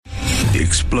The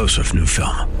explosive new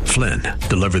film, Flynn,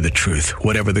 deliver the truth,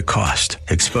 whatever the cost,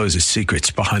 exposes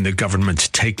secrets behind the government's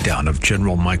takedown of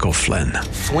General Michael Flynn.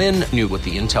 Flynn knew what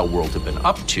the intel world had been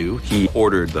up to. He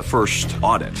ordered the first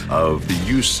audit of the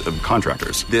use of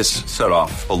contractors. This set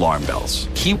off alarm bells.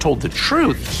 He told the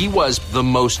truth. He was the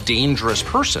most dangerous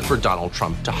person for Donald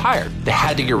Trump to hire. They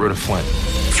had to get rid of Flynn.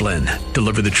 Flynn,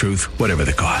 deliver the truth, whatever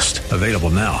the cost. Available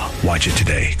now. Watch it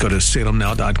today. Go to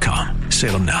salemnow.com.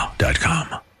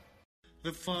 salemnow.com.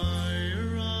 The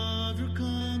fire of your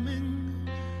coming,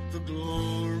 the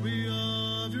glory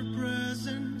of your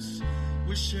presence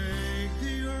will shake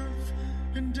the earth,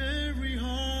 and every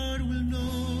heart will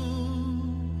know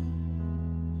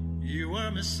you are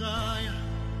Messiah,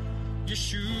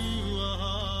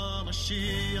 Yeshua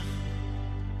HaMashiach,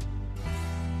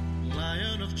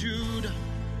 Lion of Judah,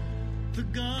 the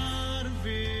God of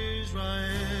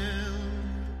Israel,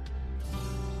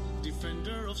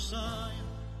 defender of Zion.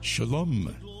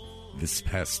 Shalom. This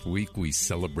past week we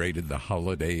celebrated the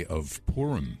holiday of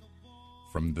Purim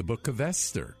from the book of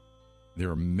Esther. There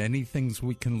are many things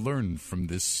we can learn from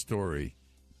this story,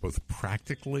 both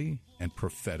practically and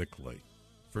prophetically.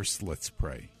 First, let's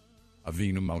pray.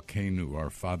 Avinu Malkeinu,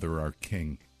 our Father, our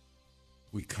King,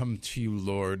 we come to you,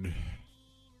 Lord,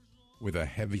 with a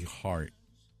heavy heart.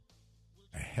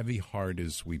 A heavy heart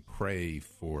as we pray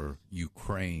for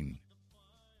Ukraine.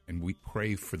 And we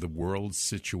pray for the world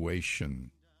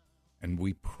situation. And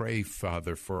we pray,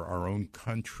 Father, for our own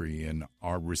country and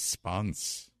our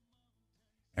response.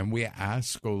 And we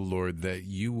ask, O Lord, that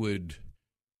you would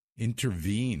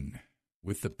intervene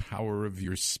with the power of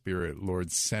your Spirit.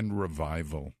 Lord, send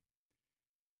revival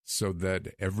so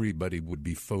that everybody would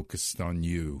be focused on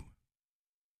you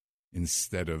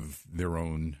instead of their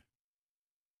own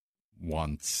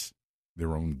wants,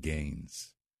 their own gains.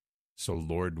 So,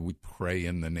 Lord, we pray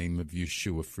in the name of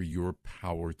Yeshua for your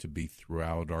power to be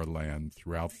throughout our land,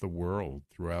 throughout the world,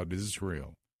 throughout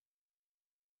Israel.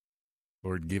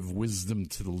 Lord, give wisdom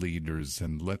to the leaders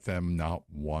and let them not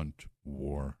want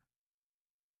war.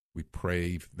 We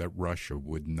pray that Russia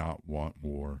would not want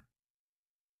war,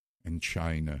 and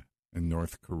China, and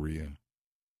North Korea,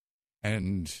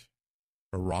 and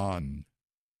Iran.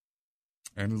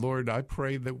 And, Lord, I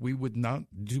pray that we would not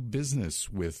do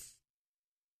business with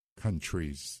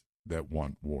countries that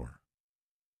want war.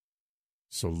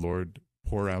 So, Lord,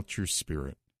 pour out your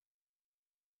Spirit.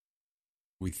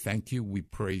 We thank you, we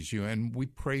praise you, and we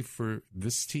pray for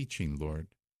this teaching, Lord,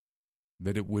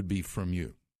 that it would be from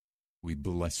you. We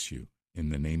bless you in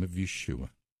the name of Yeshua.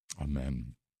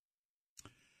 Amen.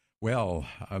 Well,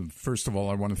 first of all,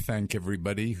 I want to thank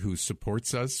everybody who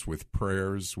supports us with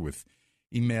prayers, with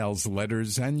emails,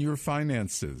 letters, and your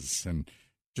finances. And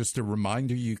just a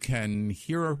reminder, you can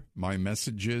hear my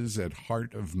messages at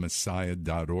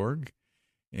heartofmessiah.org.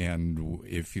 And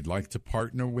if you'd like to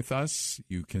partner with us,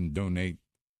 you can donate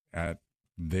at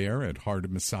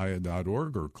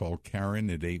heartofmessiah.org or call Karen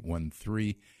at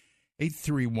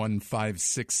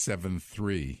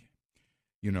 813-831-5673.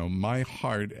 You know, my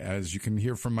heart, as you can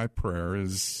hear from my prayer,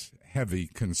 is heavy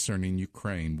concerning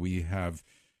Ukraine. We have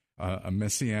a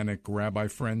Messianic rabbi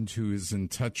friend who is in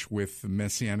touch with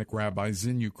Messianic rabbis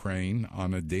in Ukraine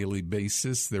on a daily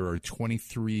basis. There are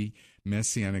 23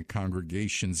 Messianic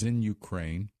congregations in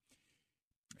Ukraine.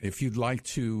 If you'd like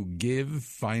to give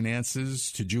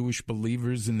finances to Jewish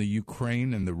believers in the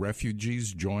Ukraine and the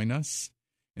refugees, join us.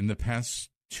 In the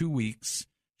past 2 weeks,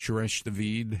 Shoresh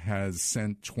David has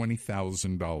sent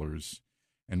 $20,000,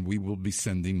 and we will be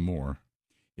sending more.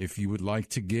 If you would like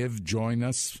to give, join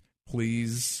us.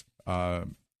 Please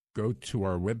go to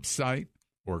our website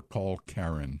or call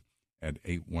Karen at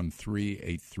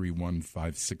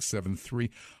 813-831-5673.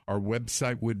 Our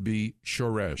website would be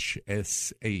Shoresh,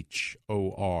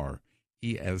 SHORESH,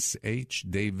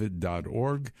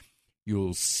 David.org.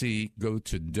 You'll see, go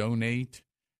to donate,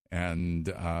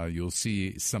 and you'll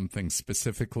see something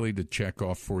specifically to check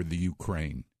off for the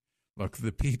Ukraine. Look,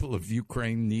 the people of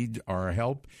Ukraine need our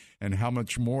help, and how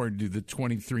much more do the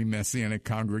 23 Messianic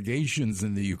congregations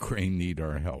in the Ukraine need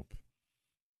our help?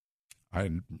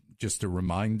 Just a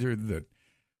reminder that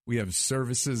we have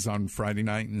services on Friday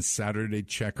night and Saturday.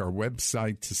 Check our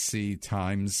website to see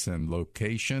times and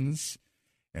locations.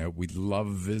 We love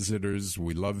visitors.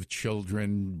 We love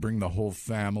children. Bring the whole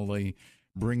family.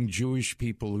 Bring Jewish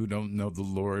people who don't know the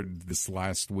Lord. This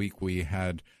last week we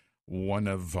had one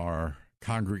of our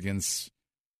congregants'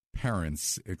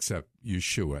 parents accept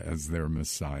Yeshua as their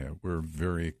Messiah. We're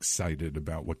very excited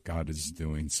about what God is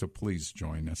doing, so please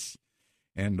join us.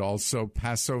 And also,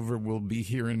 Passover will be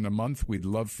here in a month. We'd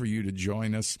love for you to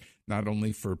join us, not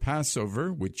only for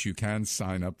Passover, which you can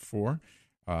sign up for.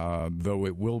 though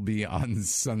it will be on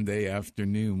Sunday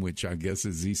afternoon, which I guess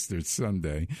is Easter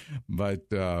Sunday. But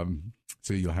so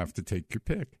you'll have to take your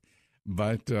pick.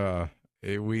 But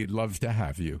we'd love to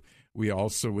have you. We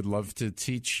also would love to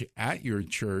teach at your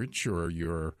church or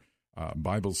your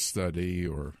Bible study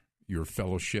or your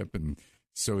fellowship. And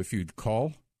so if you'd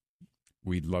call,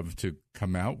 we'd love to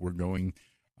come out. We're going,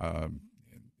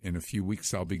 in a few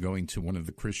weeks, I'll be going to one of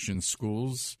the Christian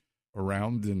schools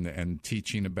around and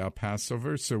teaching about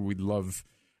Passover. So we'd love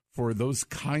for those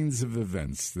kinds of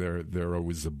events. They're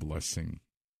always a blessing.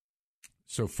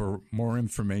 So for more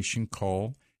information,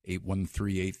 call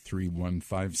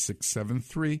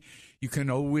 813-831-5673. You can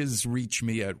always reach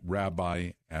me at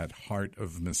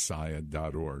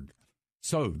rabbi@heartofmessiah.org.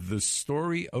 So the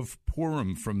story of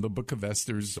Purim from the book of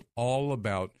Esther is all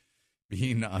about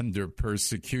being under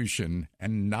persecution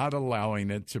and not allowing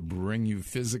it to bring you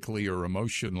physically or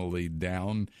emotionally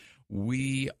down.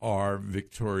 We are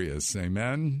victorious.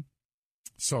 Amen?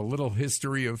 So a little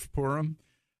history of Purim.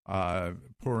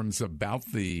 Purim's about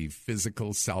the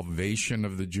physical salvation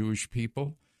of the Jewish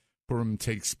people. Purim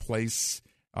takes place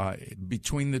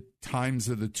between the times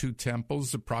of the two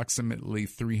temples, approximately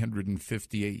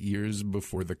 358 years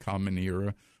before the Common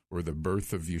Era or the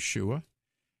birth of Yeshua.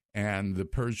 And the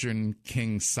Persian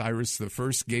king Cyrus I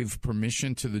gave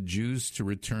permission to the Jews to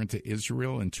return to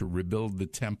Israel and to rebuild the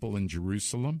temple in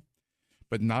Jerusalem.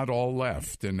 But not all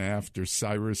left. And after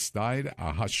Cyrus died,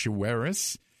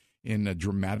 Ahasuerus, in a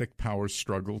dramatic power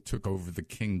struggle, took over the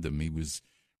kingdom. He was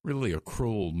really a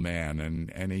cruel man,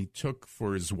 and he took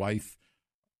for his wife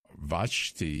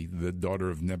Vashti, the daughter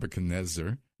of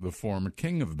Nebuchadnezzar, the former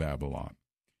king of Babylon.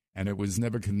 And it was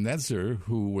Nebuchadnezzar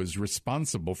who was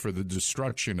responsible for the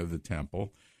destruction of the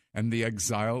temple and the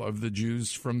exile of the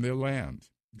Jews from their land.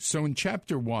 So in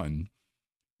chapter 1,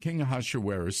 King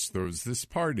Ahasuerus throws this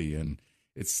party, and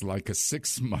it's like a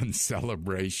 6-month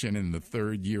celebration in the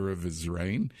 3rd year of his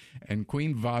reign, and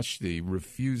Queen Vashti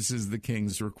refuses the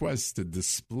king's request to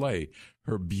display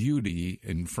her beauty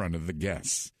in front of the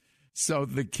guests. So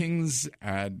the king's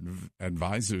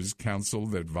advisors counsel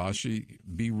that Vashti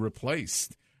be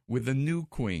replaced with a new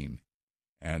queen.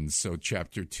 And so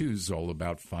chapter 2 is all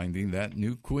about finding that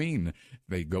new queen.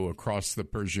 They go across the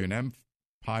Persian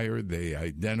Empire. They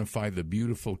identify the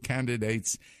beautiful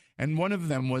candidates. And one of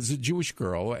them was a Jewish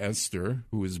girl, Esther,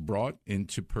 who was brought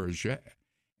into Persia.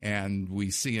 And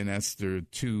we see in Esther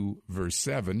 2, verse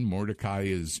 7, Mordecai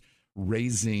is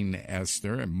raising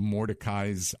Esther, and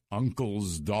Mordecai's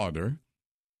uncle's daughter.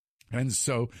 And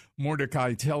so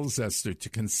Mordecai tells Esther to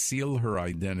conceal her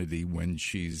identity when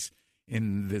she's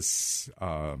in this,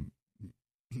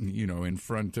 in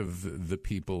front of the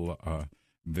people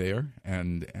there.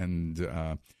 And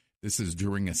this is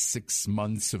during a 6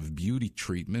 months of beauty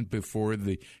treatment before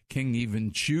the king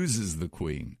even chooses the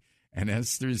queen. And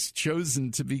Esther's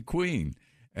chosen to be queen.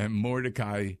 And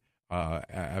Mordecai,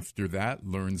 after that,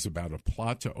 learns about a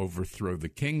plot to overthrow the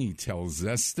king. He tells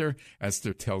Esther.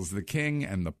 Esther tells the king,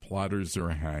 and the plotters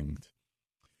are hanged.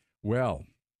 Well,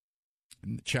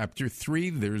 in chapter 3,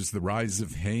 there's the rise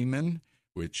of Haman,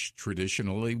 which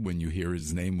traditionally, when you hear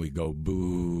his name, we go,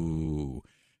 boo,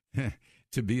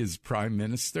 to be his prime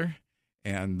minister.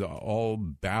 And all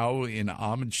bow in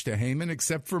homage to Haman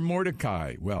except for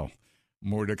Mordecai. Well,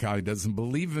 Mordecai doesn't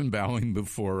believe in bowing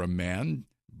before a man,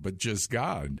 but just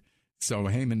God. So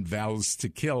Haman vows to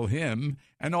kill him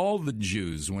and all the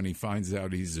Jews when he finds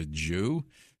out he's a Jew,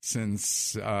 and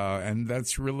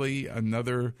that's really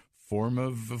another form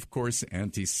of course,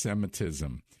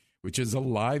 anti-Semitism, which is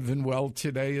alive and well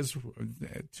today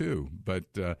too.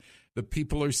 But the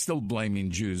people are still blaming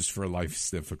Jews for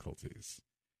life's difficulties.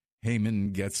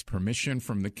 Haman gets permission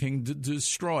from the king to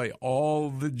destroy all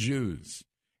the Jews.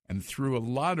 And through a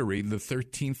lottery, the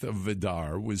 13th of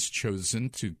Adar was chosen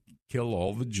to kill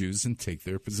all the Jews and take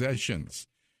their possessions.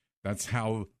 That's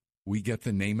how we get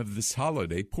the name of this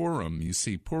holiday, Purim. You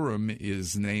see, Purim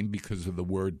is named because of the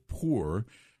word pur,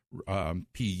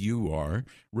 P-U-R,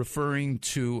 referring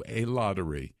to a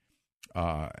lottery.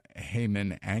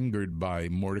 Haman, angered by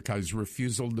Mordecai's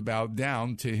refusal to bow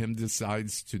down to him,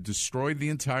 decides to destroy the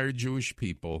entire Jewish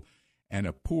people, and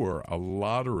a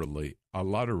lottery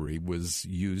was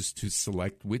used to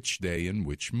select which day and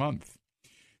which month.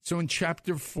 So in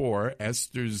chapter 4,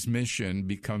 Esther's mission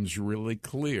becomes really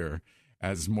clear.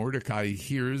 As Mordecai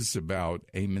hears about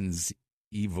Haman's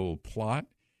evil plot,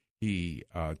 he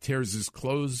tears his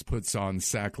clothes, puts on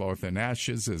sackcloth and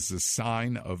ashes as a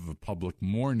sign of a public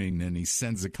mourning, and he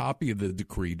sends a copy of the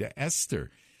decree to Esther.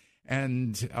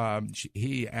 And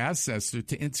he asks Esther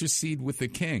to intercede with the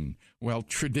king. Well,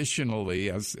 traditionally,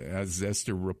 as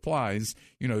Esther replies,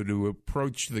 to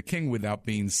approach the king without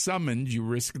being summoned, you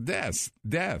risk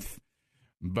death.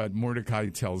 But Mordecai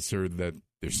tells her that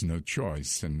there's no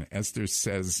choice. And Esther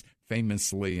says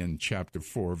famously in chapter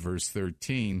 4, verse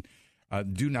 13,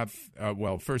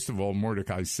 first of all,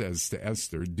 Mordecai says to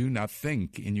Esther, do not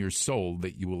think in your soul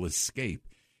that you will escape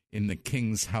in the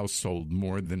king's household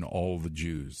more than all the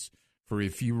Jews. For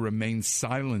if you remain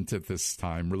silent at this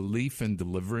time, relief and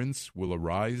deliverance will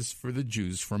arise for the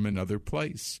Jews from another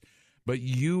place. But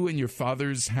you and your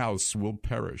father's house will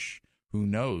perish. Who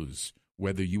knows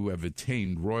whether you have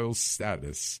attained royal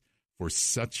status for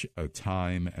such a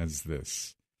time as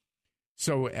this?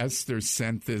 So Esther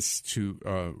sent this to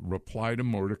reply to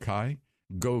Mordecai,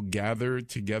 go gather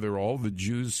together all the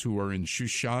Jews who are in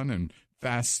Shushan and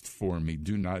fast for me.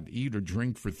 Do not eat or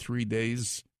drink for 3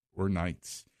 days or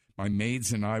nights. My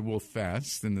maids and I will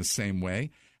fast in the same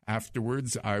way.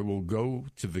 Afterwards, I will go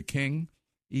to the king,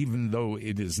 even though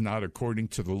it is not according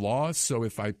to the law. So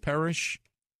if I perish,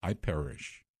 I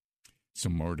perish. So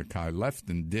Mordecai left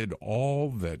and did all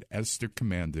that Esther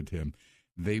commanded him.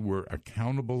 They were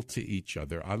accountable to each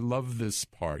other. I love this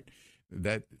part,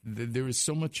 that there is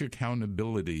so much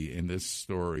accountability in this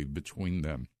story between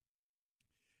them.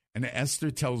 And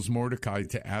Esther tells Mordecai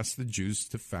to ask the Jews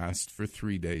to fast for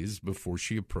 3 days before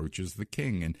she approaches the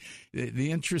king. And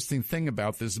the interesting thing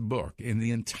about this book, in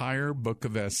the entire book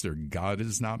of Esther, God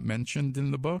is not mentioned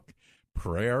in the book.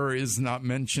 Prayer is not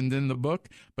mentioned in the book,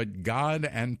 but God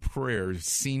and prayer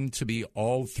seem to be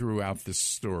all throughout this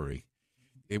story.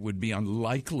 It would be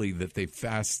unlikely that they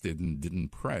fasted and didn't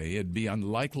pray. It'd be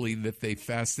unlikely that they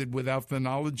fasted without the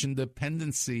knowledge and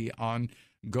dependency on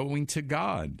going to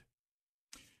God.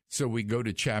 So we go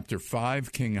to chapter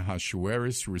 5. King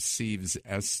Ahasuerus receives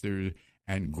Esther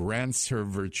and grants her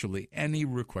virtually any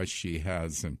request she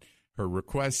has. And her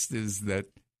request is that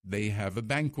they have a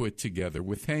banquet together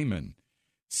with Haman.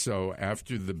 So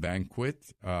after the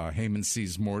banquet, Haman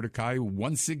sees Mordecai, who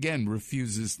once again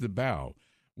refuses to bow.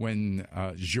 When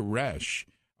Zeresh,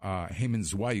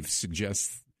 Haman's wife,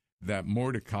 suggests that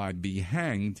Mordecai be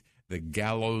hanged, the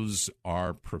gallows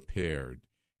are prepared.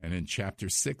 And in chapter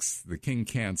 6, the king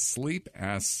can't sleep,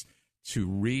 asks to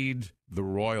read the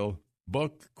royal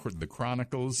book, the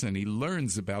Chronicles, and he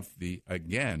learns about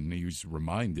he's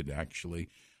reminded actually,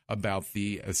 about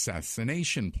the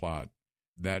assassination plot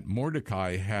that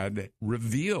Mordecai had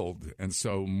revealed. And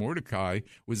so Mordecai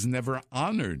was never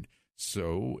honored.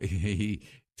 So he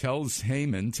tells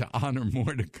Haman to honor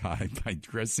Mordecai by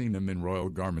dressing him in royal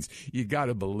garments. You got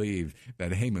to believe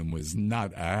that Haman was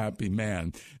not a happy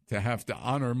man to have to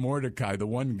honor Mordecai, the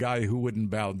one guy who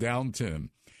wouldn't bow down to him.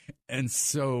 And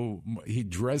so he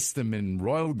dressed him in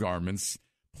royal garments,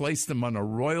 placed him on a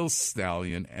royal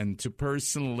stallion, and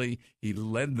he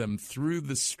led them through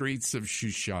the streets of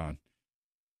Shushan,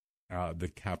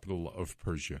 the capital of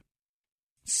Persia.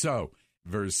 So,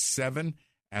 verse 7,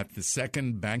 at the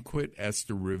second banquet,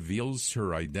 Esther reveals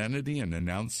her identity and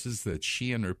announces that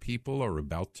she and her people are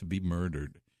about to be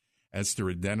murdered. Esther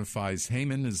identifies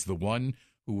Haman as the one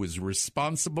who was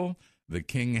responsible. The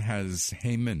king has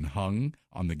Haman hung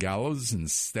on the gallows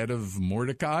instead of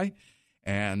Mordecai.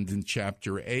 And in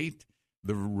chapter 8,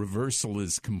 the reversal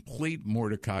is complete.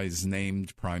 Mordecai is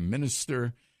named prime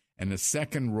minister, and a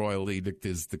second royal edict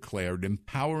is declared,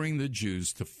 empowering the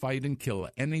Jews to fight and kill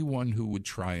anyone who would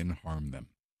try and harm them.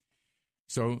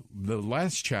 So the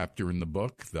last chapter in the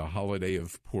book, the holiday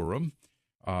of Purim,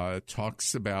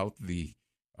 talks about the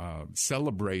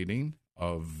celebrating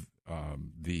of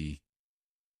the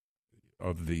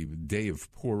day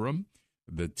of Purim.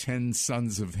 The 10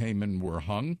 sons of Haman were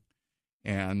hung,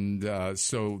 and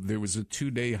so there was a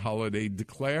 2-day holiday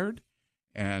declared,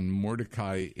 and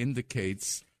Mordecai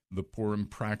indicates the Purim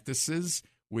practices,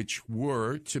 which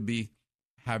were to be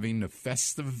having a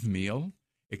festive meal,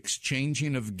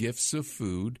 exchanging of gifts of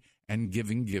food, and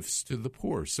giving gifts to the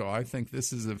poor. So I think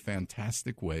this is a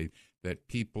fantastic way that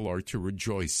people are to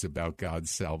rejoice about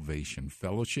God's salvation.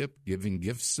 Fellowship, giving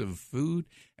gifts of food,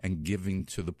 and giving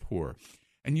to the poor.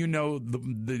 And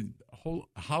the whole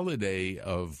holiday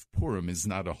of Purim is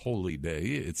not a holy day.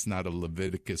 It's not a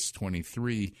Leviticus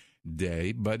 23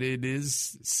 day, but it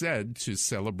is said to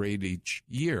celebrate each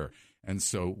year. And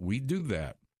so we do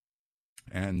that.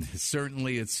 And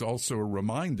certainly it's also a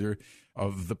reminder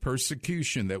of the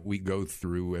persecution that we go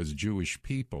through as Jewish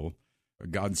people,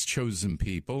 God's chosen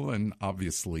people, and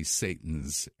obviously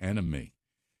Satan's enemy.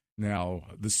 Now,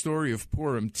 the story of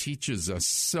Purim teaches us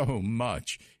so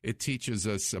much. It teaches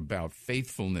us about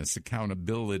faithfulness,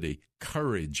 accountability,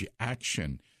 courage,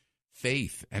 action,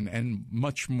 faith, and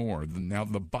much more. Now,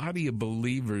 the body of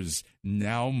believers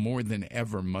now more than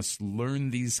ever must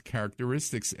learn these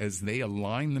characteristics as they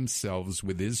align themselves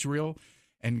with Israel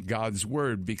and God's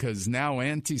word, because now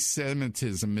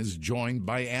anti-Semitism is joined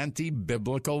by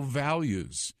anti-biblical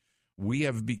values. We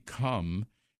have become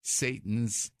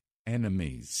Satan's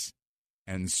enemies.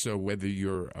 And so whether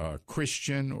you're a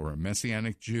Christian or a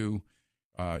Messianic Jew,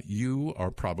 you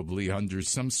are probably under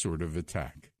some sort of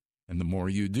attack. And the more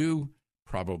you do,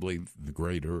 probably the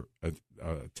greater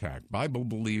attack. Bible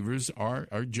believers are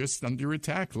just under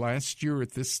attack. Last year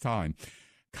at this time,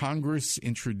 Congress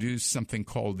introduced something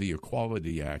called the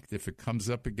Equality Act. If it comes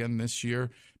up again this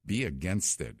year, be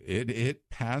against it. It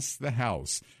passed the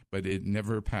House, but it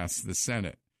never passed the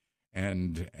Senate.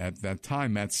 And at that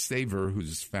time, Matt Staver,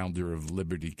 who's founder of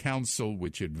Liberty Counsel,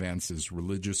 which advances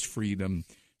religious freedom,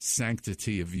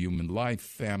 sanctity of human life,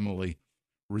 family,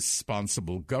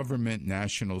 responsible government,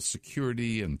 national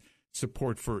security, and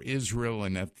support for Israel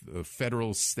and at the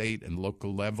federal, state, and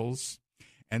local levels.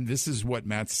 And this is what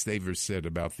Matt Staver said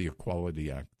about the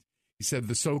Equality Act. He said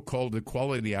the so-called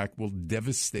Equality Act will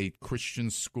devastate Christian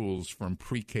schools from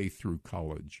pre-K through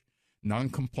college.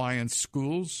 Non-compliant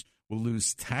schools will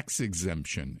lose tax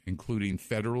exemption, including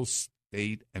federal,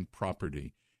 state, and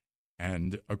property,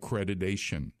 and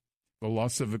accreditation. The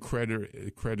loss of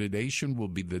accreditation will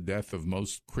be the death of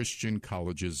most Christian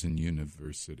colleges and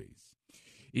universities.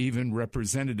 Even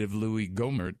Representative Louis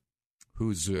Gohmert,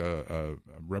 who's a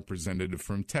representative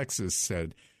from Texas,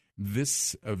 said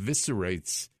this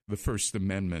eviscerates the First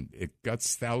Amendment. It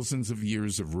guts thousands of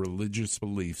years of religious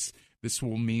beliefs. This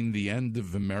will mean the end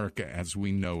of America as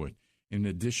we know it. In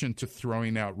addition to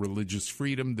throwing out religious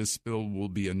freedom, this bill will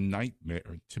be a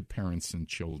nightmare to parents and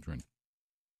children.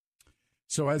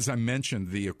 So as I mentioned,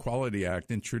 the Equality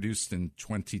Act, introduced in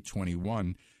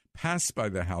 2021, passed by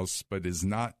the House but is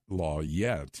not law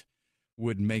yet,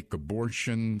 would make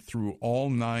abortion through all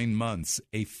 9 months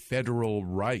a federal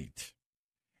right.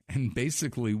 And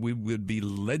basically, we would be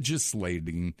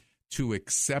legislating to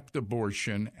accept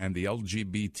abortion and the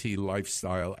LGBT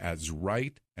lifestyle as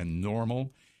right and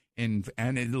normal, and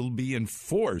it'll be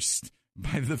enforced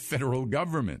by the federal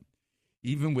government.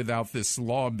 Even without this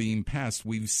law being passed,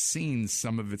 we've seen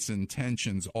some of its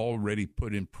intentions already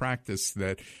put in practice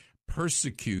that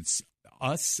persecutes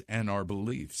us and our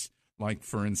beliefs. Like,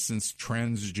 for instance,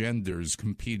 transgenders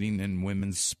competing in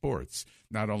women's sports.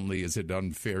 Not only is it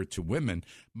unfair to women,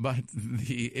 but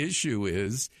the issue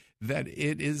is that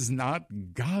it is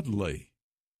not godly.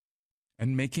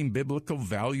 And making biblical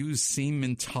values seem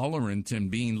intolerant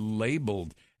and being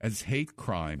labeled as hate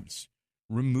crimes.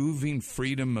 Removing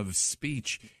freedom of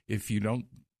speech if you don't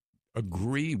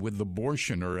agree with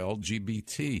abortion or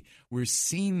LGBT. We're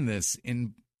seeing this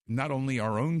in not only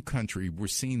our own country, we're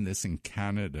seeing this in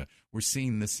Canada. We're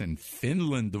seeing this in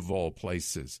Finland, of all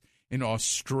places, in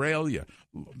Australia.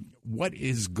 What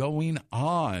is going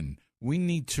on? We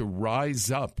need to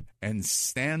rise up and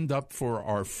stand up for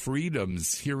our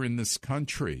freedoms here in this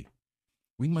country.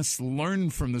 We must learn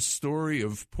from the story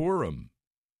of Purim.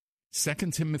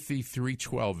 2 Timothy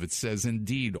 3:12, it says,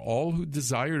 "Indeed, all who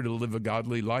desire to live a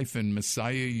godly life in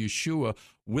Messiah Yeshua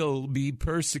will be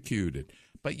persecuted."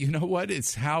 But you know what?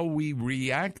 It's how we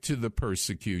react to the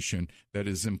persecution that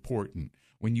is important.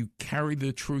 When you carry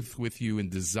the truth with you and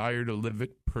desire to live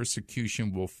it,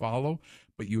 persecution will follow.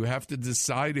 But you have to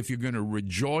decide if you're going to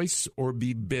rejoice or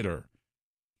be bitter.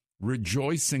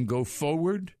 Rejoice and go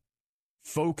forward.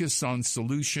 Focus on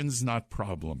solutions, not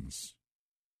problems.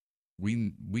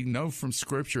 We know from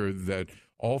Scripture that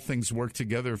all things work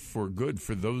together for good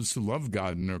for those who love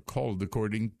God and are called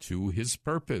according to his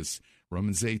purpose.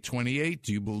 Romans 8:28,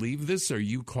 do you believe this? Are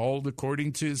you called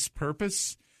according to his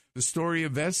purpose? The story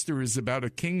of Esther is about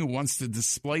a king who wants to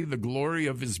display the glory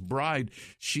of his bride.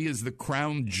 She is the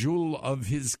crown jewel of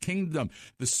his kingdom.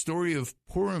 The story of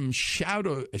Purim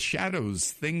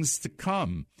shadows things to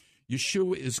come.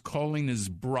 Yeshua is calling his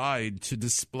bride to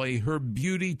display her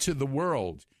beauty to the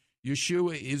world.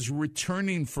 Yeshua is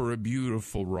returning for a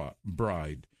beautiful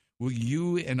bride. Will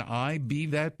you and I be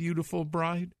that beautiful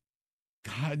bride?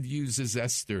 God uses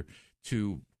Esther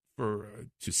to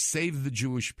save the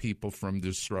Jewish people from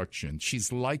destruction.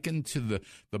 She's likened to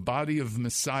the body of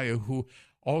Messiah, who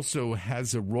also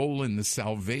has a role in the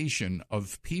salvation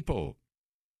of people.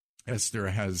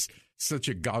 Esther has such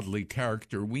a godly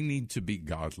character. We need to be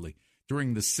godly.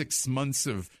 During the 6 months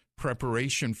of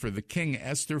preparation for the king,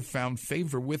 Esther found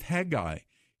favor with Haggai.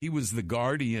 He was the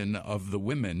guardian of the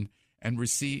women,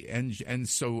 and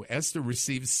so Esther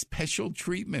received special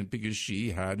treatment because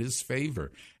she had his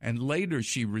favor. And later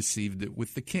she received it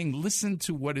with the king. Listen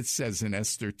to what it says in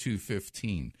Esther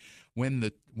 2:15. When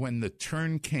the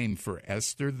turn came for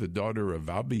Esther, the daughter of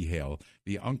Abihail,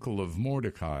 the uncle of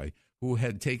Mordecai, who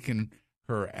had taken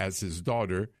her as his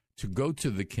daughter to go to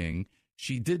the king,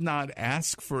 she did not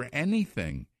ask for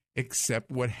anything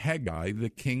except what Haggai, the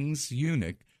king's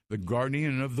eunuch, the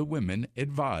guardian of the women,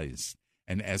 advised.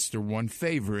 And Esther won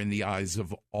favor in the eyes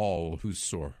of all who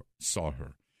saw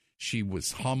her. She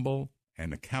was humble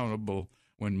and accountable.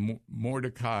 When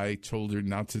Mordecai told her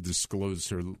not to disclose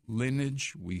her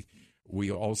lineage,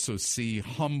 we also see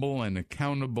humble and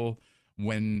accountable.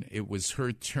 When it was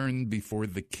her turn before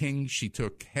the king, she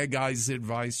took Haggai's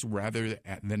advice rather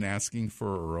than asking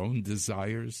for her own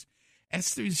desires.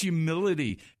 Esther's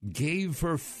humility gave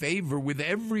her favor with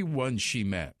everyone she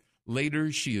met.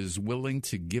 Later, she is willing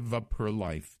to give up her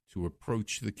life to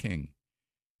approach the king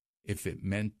if it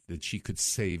meant that she could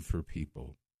save her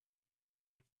people.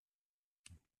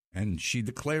 And she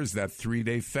declares that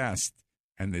 3-day fast,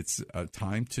 and it's a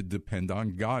time to depend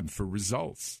on God for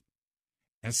results.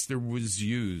 Esther was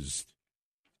used,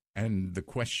 and the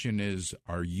question is,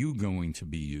 are you going to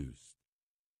be used?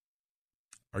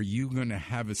 Are you going to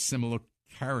have a similar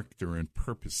character and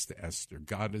purpose to Esther?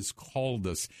 God has called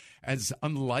us, as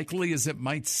unlikely as it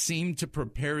might seem, to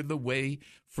prepare the way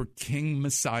for King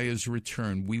Messiah's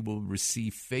return. We will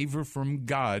receive favor from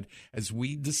God as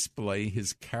we display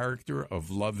his character of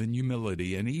love and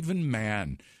humility, and even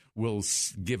man will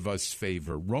give us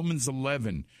favor. Romans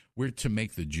 11, we're to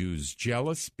make the Jews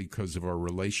jealous because of our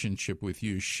relationship with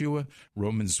Yeshua.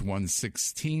 Romans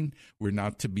 1:16, we're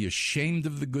not to be ashamed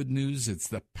of the good news. It's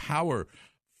the power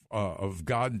of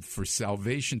God for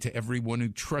salvation to everyone who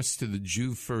trusts, to the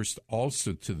Jew first,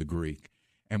 also to the Greek.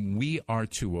 And we are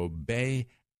to obey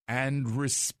and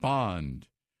respond.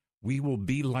 We will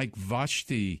be like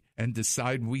Vashti and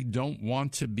decide we don't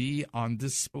want to be on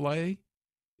display.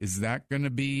 Is that going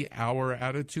to be our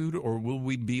attitude, or will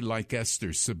we be like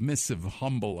Esther, submissive,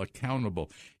 humble,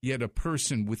 accountable, yet a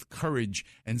person with courage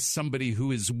and somebody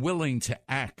who is willing to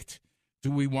act?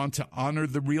 Do we want to honor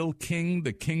the real king,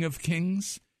 the King of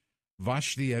Kings?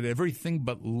 Vashti had everything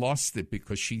but lost it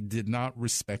because she did not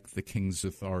respect the king's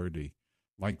authority.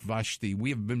 Like Vashti,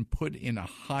 we have been put in a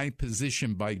high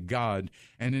position by God,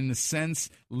 and in a sense,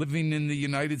 living in the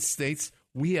United States,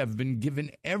 we have been given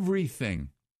everything.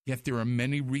 Yet there are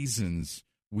many reasons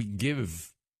we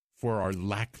give for our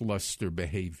lackluster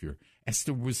behavior.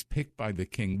 Esther was picked by the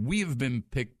king. We have been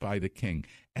picked by the king.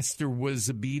 Esther was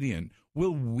obedient.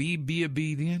 Will we be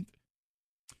obedient?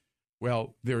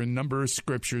 Well, there are a number of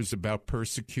scriptures about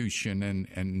persecution,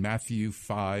 and Matthew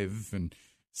 5 and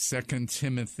 2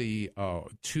 Timothy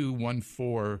 2, 1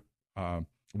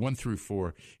 through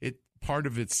 4. Part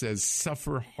of it says,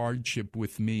 suffer hardship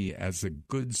with me as a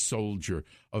good soldier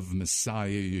of Messiah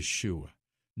Yeshua.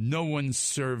 No one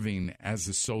serving as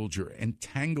a soldier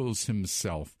entangles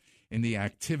himself in the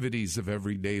activities of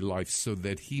everyday life so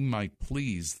that he might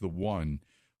please the one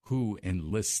who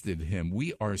enlisted him.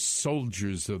 We are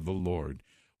soldiers of the Lord.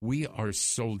 We are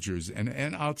soldiers.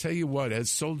 And I'll tell you what,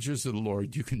 as soldiers of the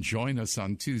Lord, you can join us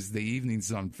on Tuesday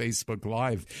evenings on Facebook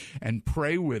Live and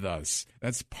pray with us.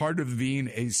 That's part of being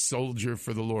a soldier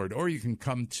for the Lord. Or you can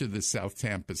come to the South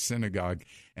Tampa Synagogue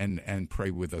and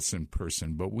pray with us in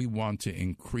person. But we want to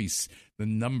increase the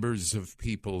numbers of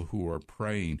people who are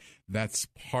praying. That's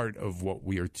part of what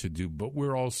we are to do. But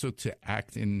we're also to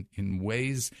act in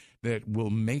ways that will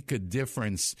make a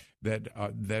difference, that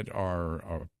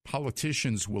our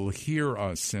politicians will hear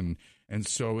us. And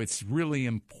so it's really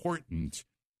important,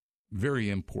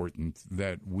 very important,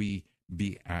 that we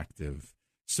be active.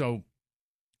 So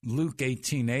Luke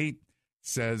 18:8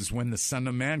 says, when the Son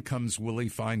of Man comes, will he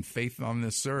find faith on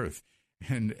this earth?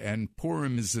 And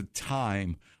Purim is a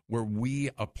time where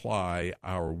we apply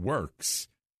our works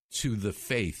to the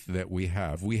faith that we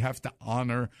have. We have to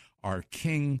honor our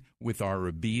King with our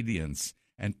obedience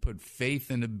and put faith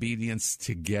and obedience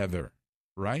together,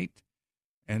 right?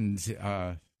 And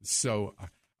so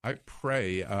I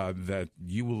pray that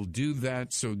you will do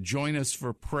that. So join us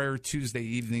for prayer Tuesday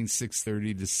evening,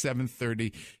 6:30 to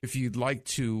 7:30. If you'd like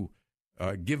to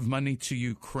give money to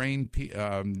Ukraine,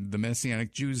 the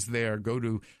Messianic Jews there, go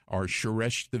to our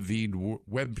Shoresh David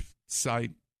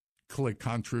website, click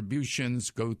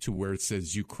contributions, go to where it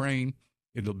says Ukraine.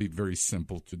 It'll be very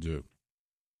simple to do.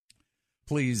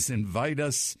 Please invite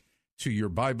us to your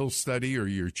Bible study or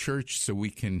your church so we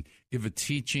can give a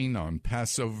teaching on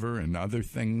Passover and other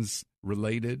things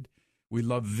related. We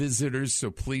love visitors, so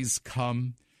please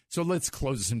come. So let's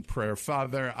close in prayer.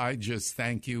 Father, I just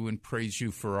thank you and praise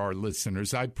you for our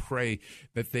listeners. I pray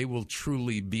that they will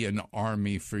truly be an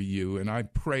army for you. And I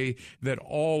pray that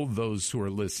all those who are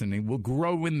listening will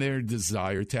grow in their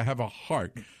desire to have a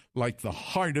heart like the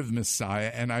heart of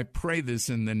Messiah, and I pray this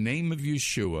in the name of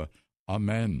Yeshua.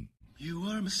 Amen. You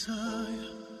are Messiah,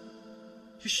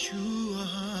 Yeshua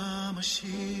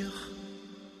HaMashiach,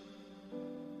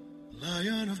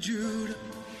 Lion of Judah,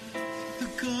 the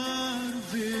God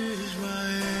of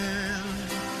Israel.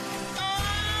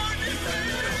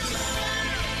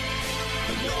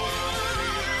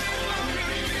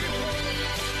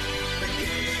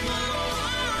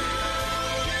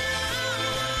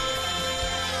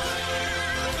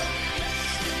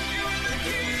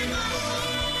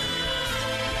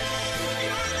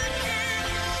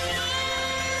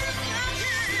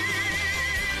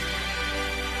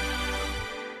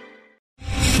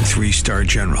 Three-star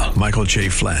General Michael J.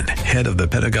 Flynn, head of the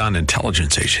Pentagon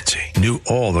Intelligence Agency, knew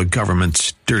all the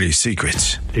government's dirty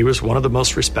secrets. He was one of the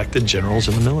most respected generals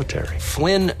in the military.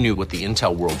 Flynn knew what the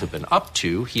intel world had been up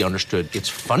to. He understood its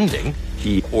funding.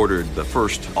 He ordered the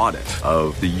first audit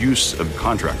of the use of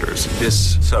contractors.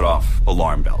 This set off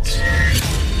alarm bells.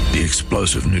 The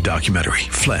explosive new documentary,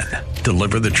 Flynn,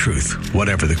 Deliver the Truth,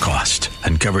 Whatever the Cost,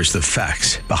 uncovers the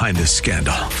facts behind this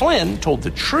scandal. Flynn told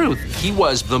the truth. He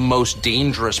was the most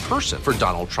dangerous person for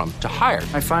Donald Trump to hire.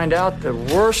 I find out the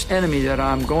worst enemy that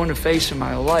I'm going to face in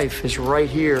my life is right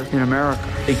here in America.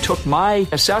 They took my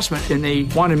assessment and they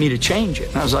wanted me to change it.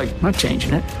 And I was like, I'm not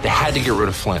changing it. They had to get rid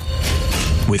of Flynn.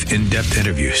 With in-depth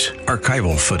interviews,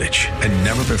 archival footage, and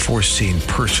never-before-seen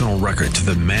personal records of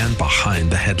the man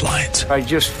behind the headlines. I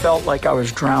just felt like I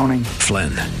was drowning.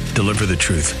 Flynn, Deliver the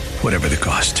Truth, Whatever the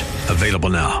Cost. Available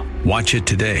now. Watch it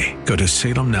today. Go to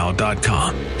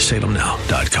salemnow.com.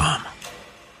 salemnow.com.